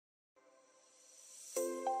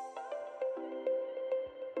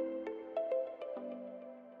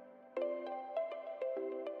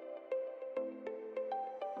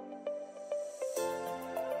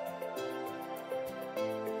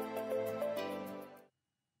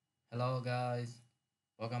Hello guys,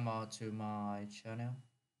 welcome back to my channel.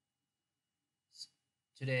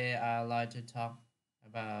 Today I'd like to talk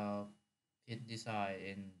about pit design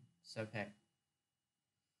in Surpac.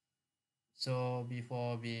 So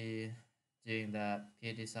before we doing the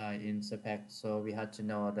pit design in Surpac, so we had to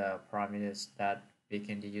know the parameters that we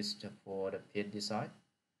can use for the pit design.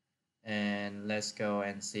 And let's go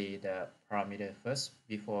and see the parameter first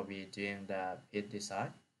before we doing the pit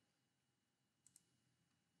design.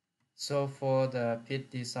 So for the pit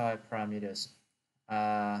design parameters,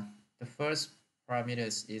 uh, the first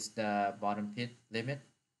parameters is the bottom pit limit,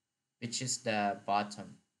 which is the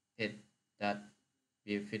bottom pit that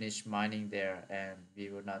we finish mining there and we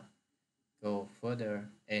will not go further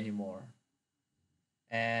anymore.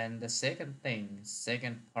 And the second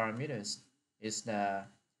parameters is the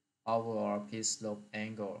overall pit slope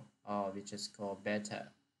angle, which is called beta.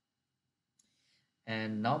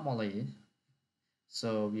 And normally,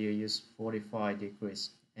 so we use 45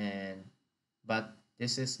 degrees, and but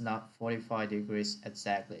this is not 45 degrees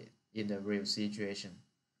exactly in the real situation.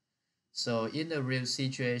 So in the real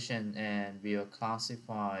situation, and we will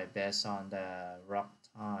classify based on the rock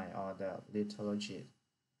type or the lithology.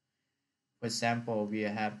 For example, we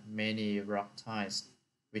have many rock types,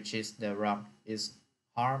 which is the rock is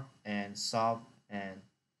hard and soft and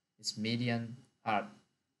it's medium hard.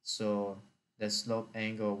 So the slope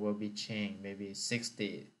angle will be changed maybe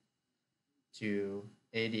 60 to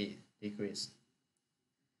 80 degrees.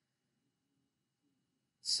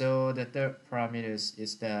 So the third parameter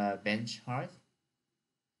is the bench height.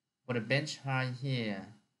 For the bench height here,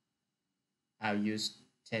 I'll use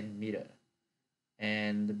 10 meter.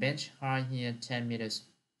 And the bench height here, 10 meters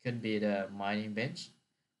could be the mining bench.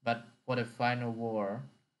 But for the final wall,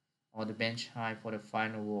 or the bench height for the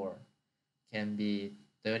final wall can be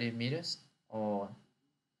 30 meters or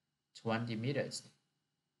 20 meters.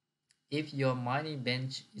 If your mining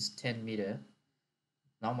bench is 10 meter,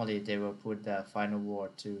 normally they will put the final wall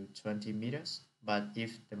to 20 meters. But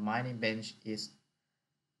if the mining bench is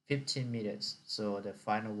 15 meters, so the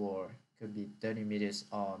final wall could be 30 meters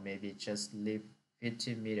or maybe just leave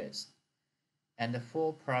 15 meters. And the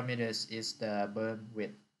four parameters is the burn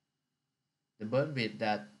width. The burn width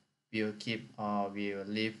that will keep or will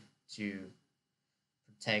leave to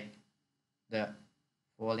protect the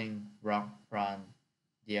falling rock from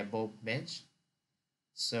the above bench.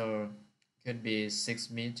 So could be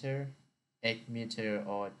 6 meter, 8 meter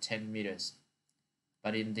or 10 meters.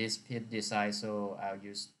 But in this pit design, so I'll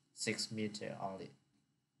use 6 meter only.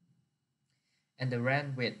 And the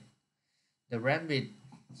ramp width. The ramp width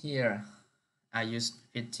here I used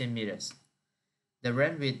 15 meters. The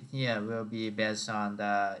ramp width here will be based on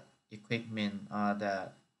the equipment or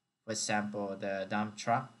for example, the dump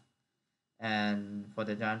truck. And for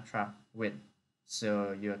the dump truck width,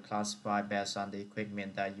 so you classify based on the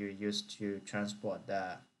equipment that you use to transport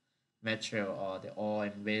the material or the ore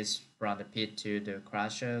and waste from the pit to the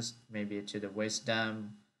crushers, maybe to the waste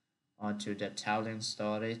dump or to the tailing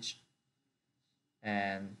storage,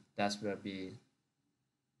 and that will be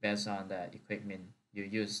based on the equipment you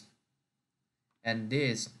use. And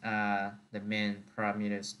these are the main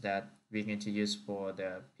parameters that we're going to use for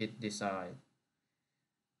the pit design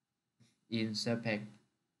in Surpac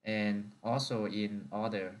and also in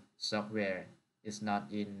other software. It's not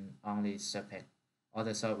in only Surpac.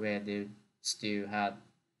 Other software they still have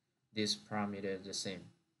this parameter the same.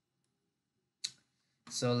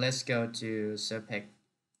 So let's go to Surpac,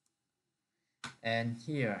 and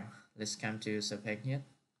here let's come to Surpac here.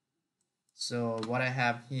 So what I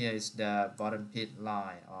have here is the bottom pit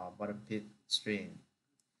line or bottom pit string.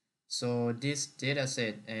 So this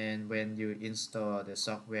dataset, and when you install the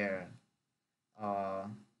software,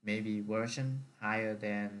 maybe version higher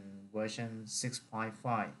than version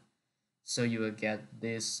 6.5, so you will get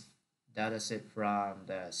this dataset from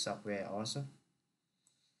the software also.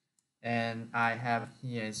 And I have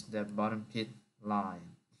here is the bottom pit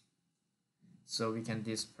line, so we can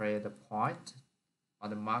display the point or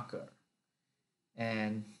the marker.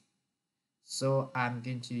 And so I'm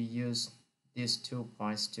going to use these 2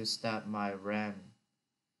 points to start my ramp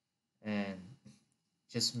and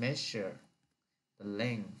just measure the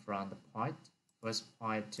length from the first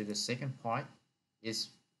point to the second point is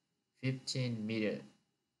 15 meter,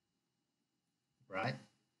 right?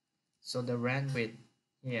 So the ramp width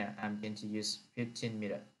here I'm going to use 15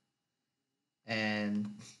 meter. And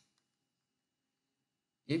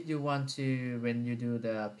if you want to, when you do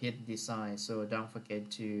the pit design, so don't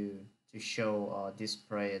forget to show or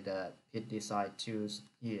display the pit design tools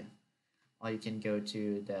here, or you can go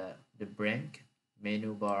to the blank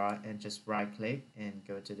menu bar and just right click and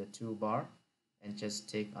go to the toolbar and just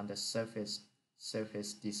click on the surface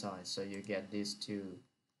design, so you get these two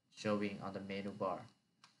showing on the menu bar.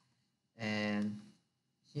 And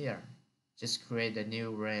here, just create a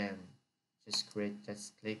new RAM. Just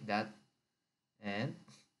click that, and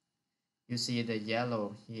you see the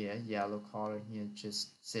yellow here, yellow color here.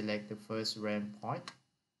 Just select the first RAM point,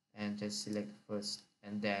 and just select the first,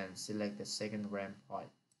 and then select the second RAM point.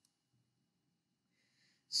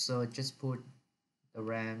 So just put the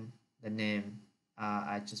RAM, the name.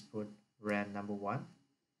 I just put RAM number 1,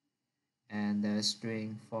 and the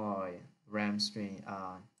string for RAM string,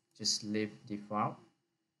 just leave default.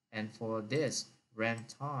 And for this RAM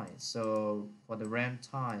time, so for the RAM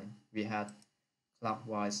time we had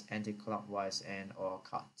clockwise, anti-clockwise, and or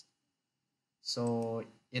cut. So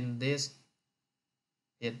in this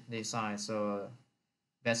design, so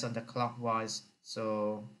based on the clockwise,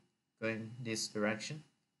 so going this direction,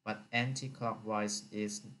 but anti-clockwise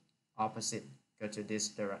is opposite, go to this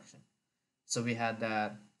direction. So we had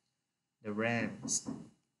that the RAMs.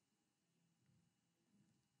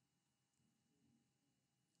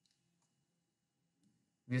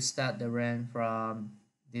 We start the RAM from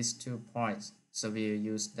these 2 points, so we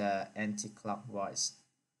use the anti-clockwise.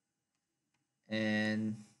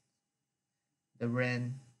 And the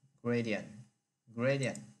RAM gradient,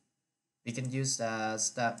 we can use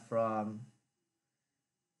start from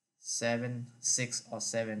 7, 6 or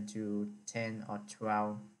 7 to 10 or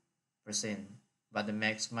 12%, but the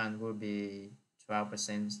maximum will be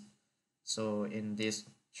 12%. So in this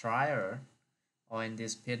trial or in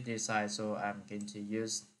this pit design, so I'm going to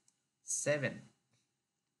use 7.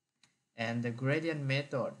 And the gradient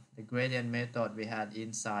method, we had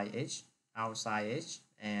inside edge, outside edge,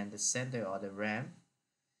 and the center of the RAM.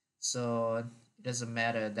 So it doesn't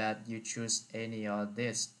matter that you choose any of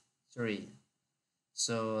these 3.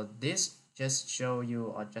 So this just show you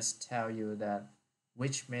or just tell you that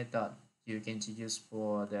which method you're going to use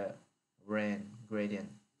for the RAM gradient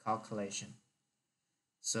calculation.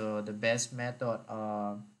 So the best method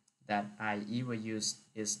that I ever use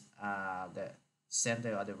is the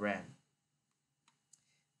center of the RAM.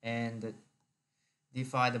 And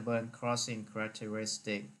define the burn crossing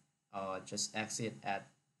characteristic, just exit at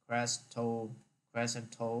crescent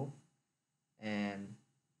toe, and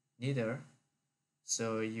neither.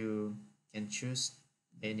 So you can choose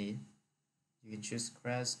any. You can choose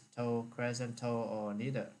crescent toe, or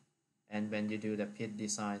neither. And when you do the pit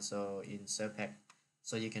design, so in Surpac,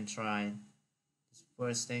 so you can try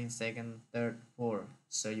first thing, second, third, fourth.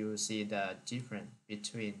 So you will see the difference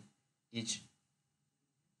between each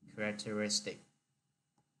characteristic.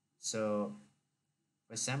 So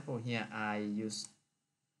for example, here I use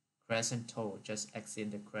crescent toe, just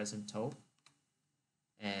exit the crescent toe,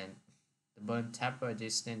 and the burn taper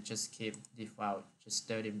distance just keep default, just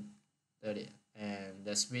 30, and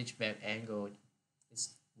the switch back angle is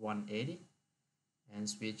 180, and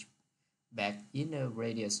switch back inner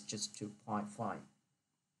radius just 2.5.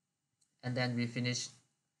 And then we finish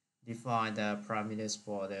define the parameters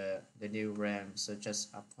for the new RAM, so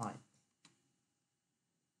just apply.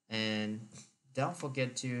 And don't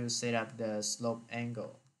forget to set up the slope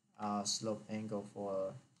angle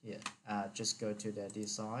for here. Just go to the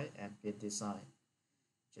design and pit design,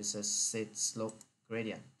 just set slope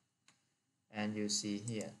gradient, and you see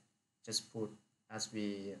here, just put as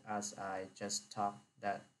I just talked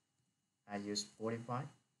that I use 45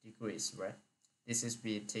 degrees, right? This is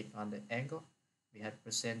we take on the angle, we had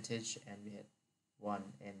percentage, and we had 1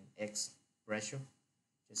 and x ratio.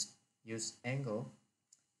 Just use angle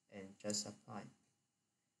and just apply.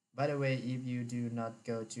 By the way, if you do not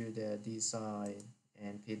go to the design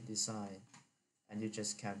and pit design, and you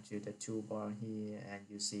just come to the toolbar here, and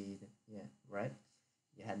you see here, right?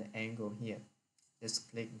 You had the angle here.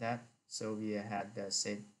 Just click that. So we had the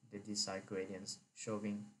set the design gradients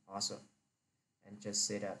showing also, and just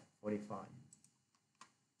set up 45.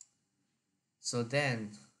 So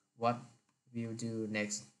then what we'll do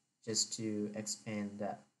next, just to expand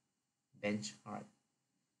that bench height.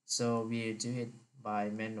 So we do it by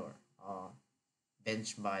manual or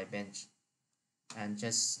bench by bench, and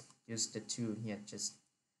just use the tool here. Just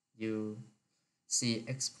you see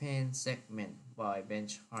expand segment by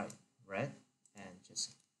bench height, right? And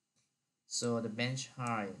just so the bench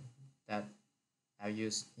height that I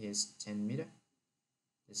use is 10 meter.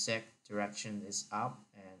 The Z direction is up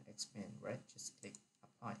and expand, right? Just click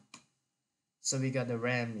apply. So we got the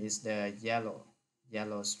RAM is the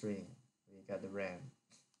yellow string. We got the RAM.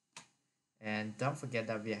 And don't forget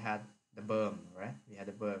that we had the berm, right? We had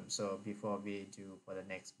the berm. So before we do for the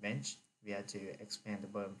next bench, we had to expand the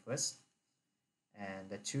berm first. and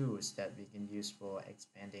the tools that we can use for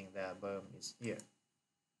expanding the berm is here,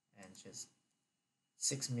 and just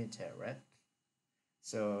 6 meter, right?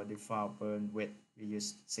 So default berm width we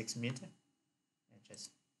use 6 meter and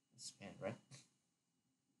just expand, right?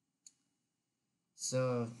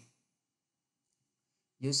 So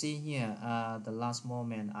you see here, the last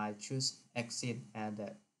moment I choose exit at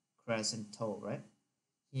the crescent toe, right?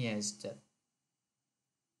 Here is the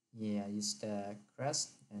here is the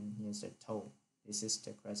crest and here's the toe. This is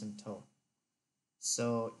the crescent toe.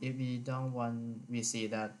 So if we don't want, we see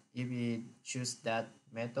that if we choose that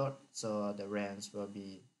method, so the range will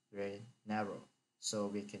be very narrow. So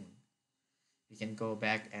we can go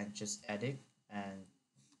back and just edit and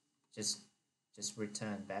just just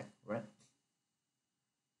return back, right?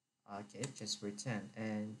 Okay, just return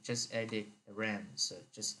and just edit the RAM. So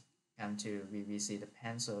just come to we see the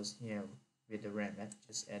pencils here with the RAM, right?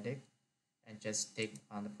 Just edit and just tick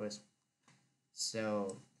on the first.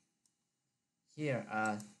 So here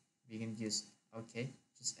we can use, okay,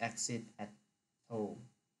 just exit at toe,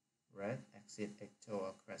 right? Exit at toe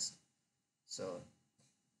or crest. So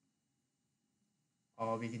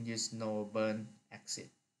or we can use no burn exit,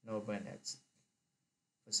 no burn exit.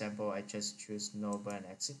 For example, I just choose no burn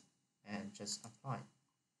exit and just apply.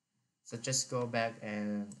 So just go back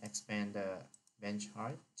and expand the bench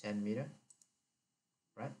height 10 meter,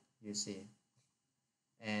 right? You see,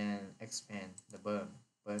 and expand the berm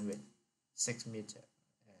width 6 meter,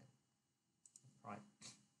 and right,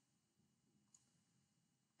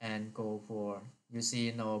 and go for, you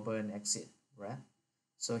see no burn exit, right?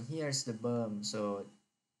 So here's the berm, so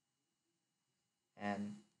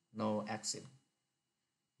and no exit.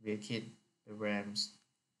 We keep the rams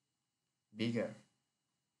bigger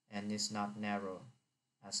and it's not narrow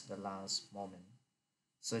as the last moment.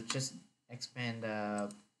 So just expand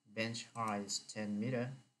the bench height 10 meter.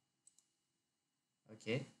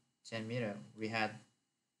 Okay, 10 meter. We had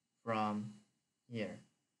from here,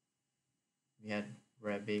 we had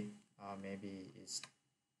very big, or maybe it's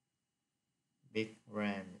big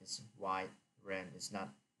ram, is wide ram, is not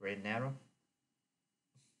very narrow.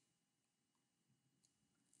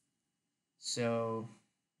 So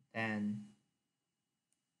then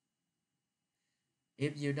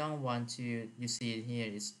if you don't want to, you see it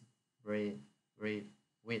here is very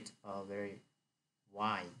width or very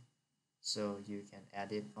wide, so you can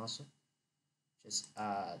add it also. Just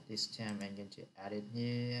this time I'm going to add it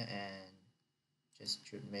here and just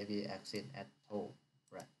should maybe exit at toe,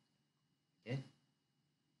 right? Okay,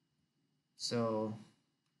 so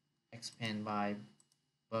expand by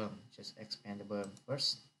berm, just expand the berm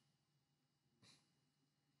first,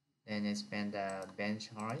 then expand the bench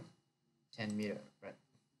height 10 meter, right?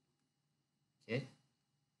 Okay,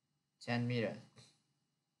 10 meter.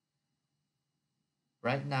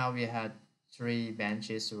 Right now we had 3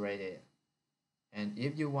 benches already, and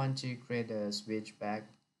if you want to create a switch back,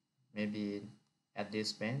 maybe at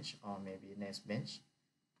this bench or maybe next bench,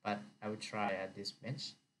 but I will try at this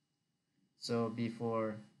bench. So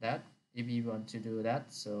before that, if we want to do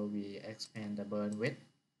that, so we expand the burn width.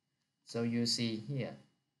 So you see here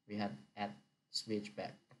we have add switch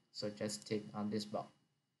back, so just tick on this box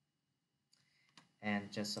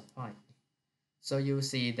and just apply. So you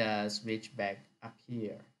see the switch back up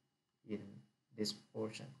here in this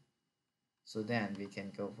portion. So then we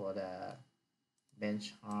can go for the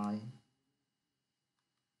bench height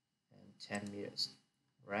and 10 meters,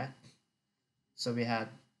 right? So we have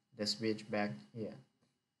the switch back here,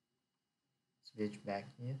 switch back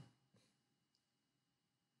here.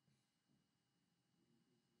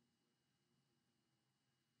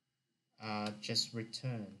 Just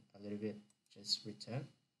return a little bit, just return.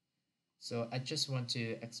 So I just want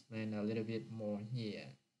to explain a little bit more here.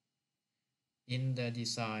 In the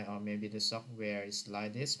design or maybe the software is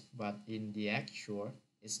like this, but in the actual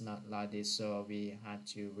it's not like this, so we had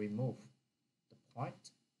to remove the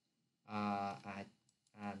point.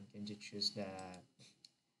 I'm going to choose the,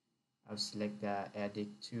 I'll select the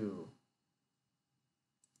edit tool,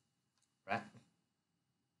 right?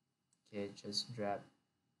 Okay, just drag,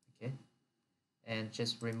 okay, and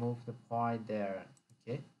just remove the point there.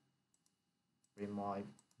 Okay,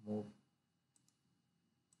 move.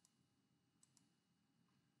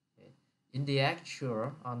 Okay. In the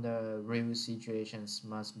actual, on the real situations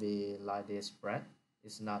must be like this, right?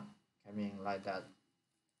 It's not coming like that.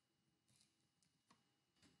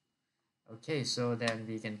 Okay, so then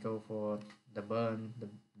we can go for the burn,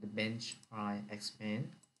 the bench height expand.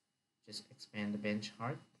 Just expand the bench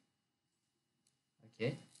height.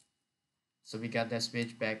 Okay, so we got the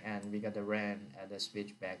switch back and we got the RAM at the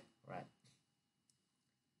switch back, right?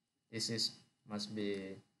 This is must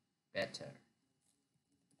be better.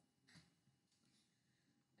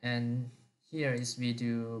 And here is we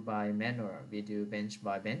do by manual, we do bench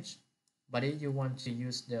by bench. But if you want to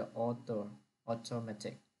use the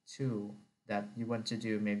automatic tool that you want to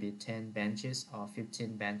do maybe 10 benches or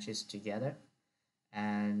 15 benches together,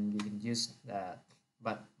 and we can use that.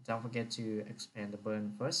 But don't forget to expand the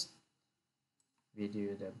burn first. We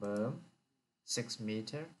do the berm 6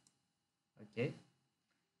 meter. Okay,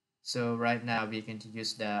 so right now we can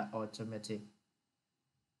use the automatic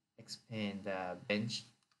expand the bench.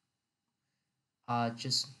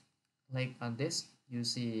 Just click on this, you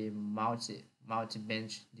see multi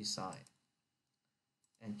bench design,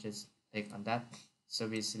 and just click on that. So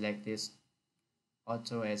we select this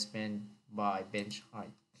auto expand by bench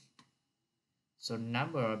height. So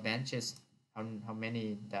number of benches, how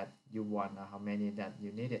many that you want or how many that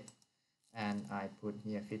you needed, and I put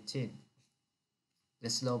here 15. The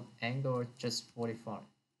slope angle just 45,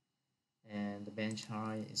 and the bench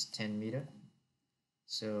height is 10 meter.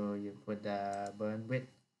 So you put the burn width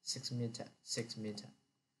 6 meter,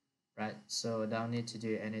 right? So don't need to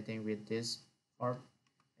do anything with this part,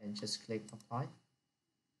 and just click apply.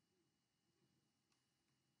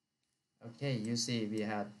 Okay, you see we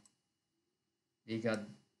got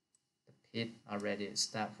the pit already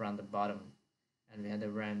start from the bottom, and we had the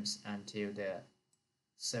ramps until the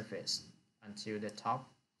surface, until the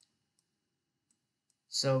top.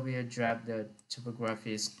 So we'll drag the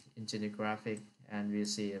topographies into the graphic, and we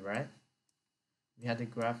see it, right? We had the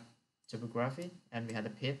graph topography and we had the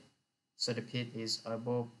pit. So the pit is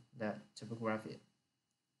above the topography.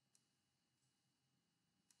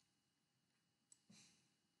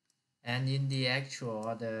 And in the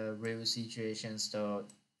actual, the real situation, so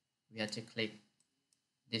we had to click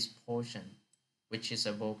this portion, which is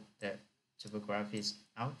above the topographies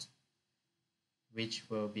out, which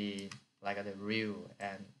will be like the real,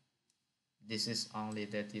 and this is only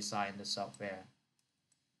the design, the software.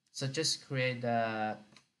 So just create the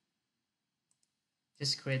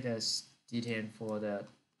detail for the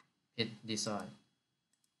pit design.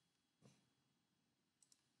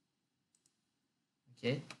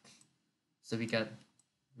 Okay, so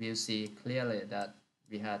we'll see clearly that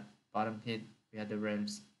we had bottom pit, we had the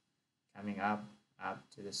rims coming up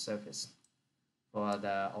to the surface for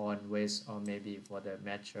the on waste, or maybe for the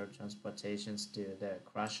metro transportations to the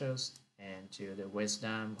crushers and to the waste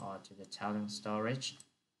dam or to the talent storage.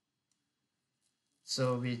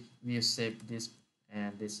 So we save this,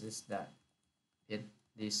 and this is that pit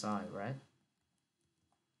design, right?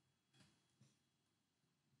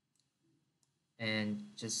 And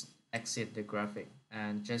just exit the graphic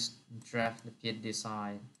and just draft the pit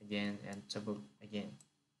design again and double again.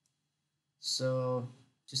 So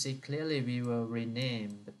to see clearly, we will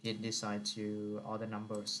rename the pit design to other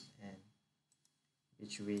numbers, and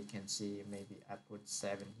which we can see, maybe I put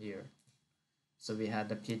 7 here. So we had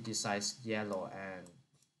the pit design yellow and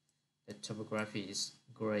the topography is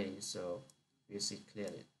gray, so we see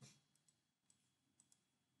clearly.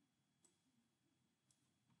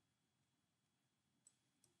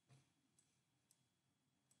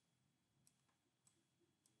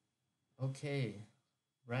 Okay,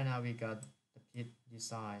 right now we got the pit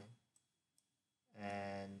design,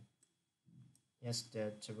 and yes,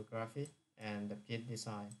 the topography and the pit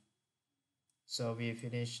design. So we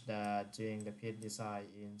finished doing the pit design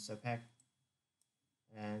in Surpac,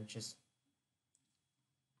 and just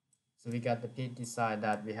so we got the pit design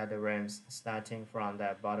that we had the ramps starting from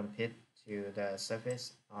the bottom pit to the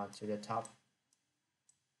surface or to the top,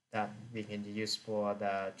 that we can use for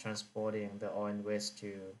the transporting the oil waste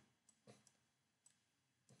to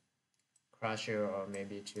crusher or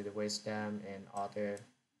maybe to the waste dam and other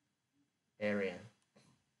area.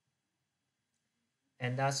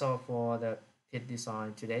 And that's all for the pit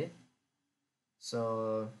design today.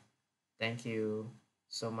 So thank you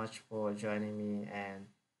so much for joining me and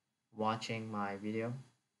watching my video.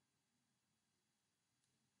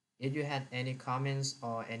 If you had any comments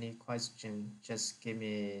or any question, just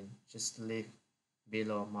leave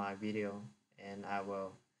below my video, and I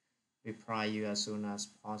will reply you as soon as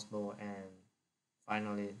possible. And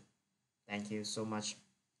finally, thank you so much.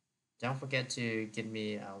 Don't forget to give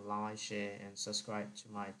me a like, share, and subscribe to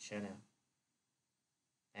my channel.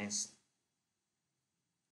 Thanks.